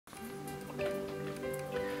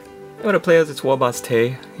Hey, what up players, it's Warboss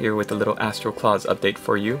Tay here with a little Astral Claws update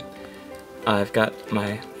for you. I've got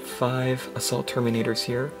my 5 Assault Terminators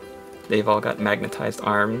here. They've all got magnetized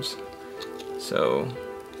arms, so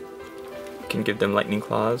you can give them Lightning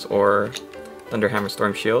Claws or Thunderhammer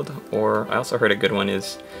Storm Shield, or I also heard a good one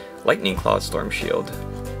is Lightning Claws Storm Shield.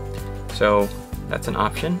 So that's an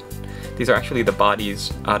option. These are actually the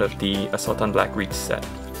bodies out of the Assault on Black Reach set.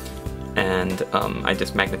 And I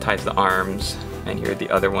just magnetized the arms, and here are the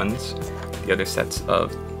other ones, the other sets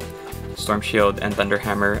of Storm Shield and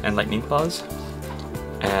Thunderhammer and Lightning Claws.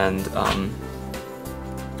 And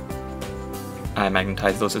I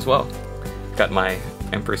magnetized those as well. Got my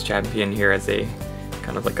Emperor's Champion here as a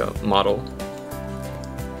kind of like a model,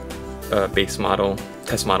 base model,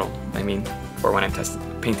 test model, I mean, for when I'm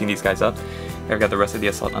painting these guys up. Here I've got the rest of the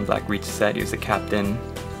Assault on Black Reach set. Here's the Captain,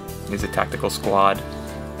 here's the Tactical Squad.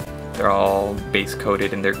 They're all base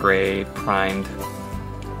coated and they're gray, primed,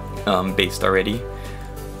 based already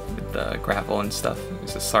with the gravel and stuff.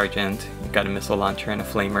 There's a Sergeant, you've got a missile launcher and a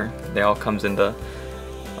flamer. They all comes in the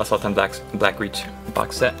Assault on Black Reach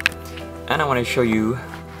box set. And I want to show you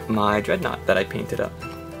my dreadnaought that I painted up.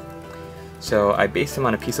 So I based him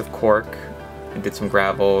on a piece of cork, I did some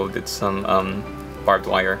gravel, did some barbed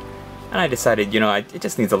wire, and I decided, you know, it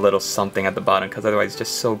just needs a little something at the bottom because otherwise it's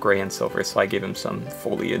just so gray and silver, so I gave him some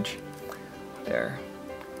foliage there.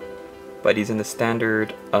 But he's in the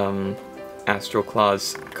standard Astral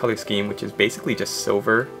Claws color scheme, which is basically just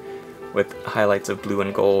silver with highlights of blue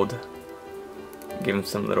and gold. Give him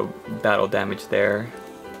some little battle damage there.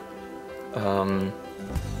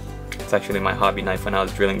 It's actually my hobby knife when I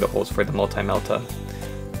was drilling the holes for the multi-melta.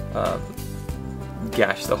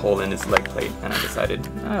 Gashed the hole in his leg plate, and I decided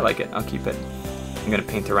I like it, I'll keep it. I'm gonna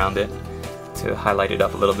paint around it to highlight it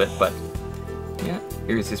up a little bit, but yeah,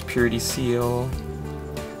 here's his purity seal.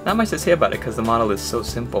 Not much to say about it because the model is so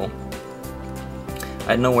simple.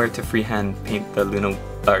 I had nowhere to freehand paint the Luna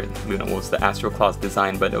Wolves, the Astral Claws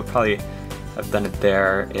design, but I would probably have done it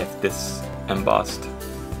there if this embossed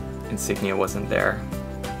insignia wasn't there.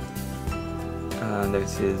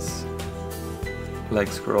 There's his leg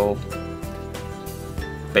scroll.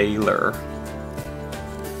 Baylor.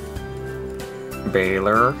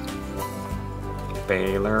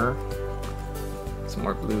 Some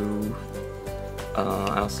more blue.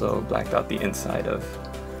 I also blacked out the inside of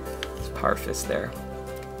his power fist there.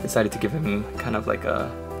 Decided to give him kind of like a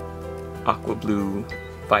aqua blue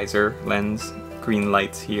visor lens, green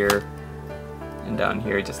lights here and down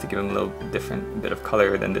here, just to give him a little different bit of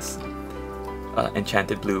color than this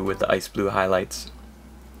enchanted blue with the ice blue highlights.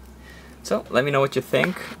 So let me know what you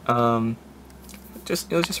think. It was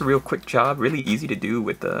just a real quick job, really easy to do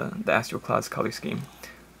with the Astral Claws color scheme.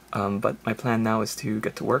 But my plan now is to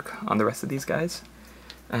get to work on the rest of these guys,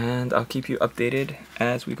 and I'll keep you updated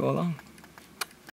as we go along.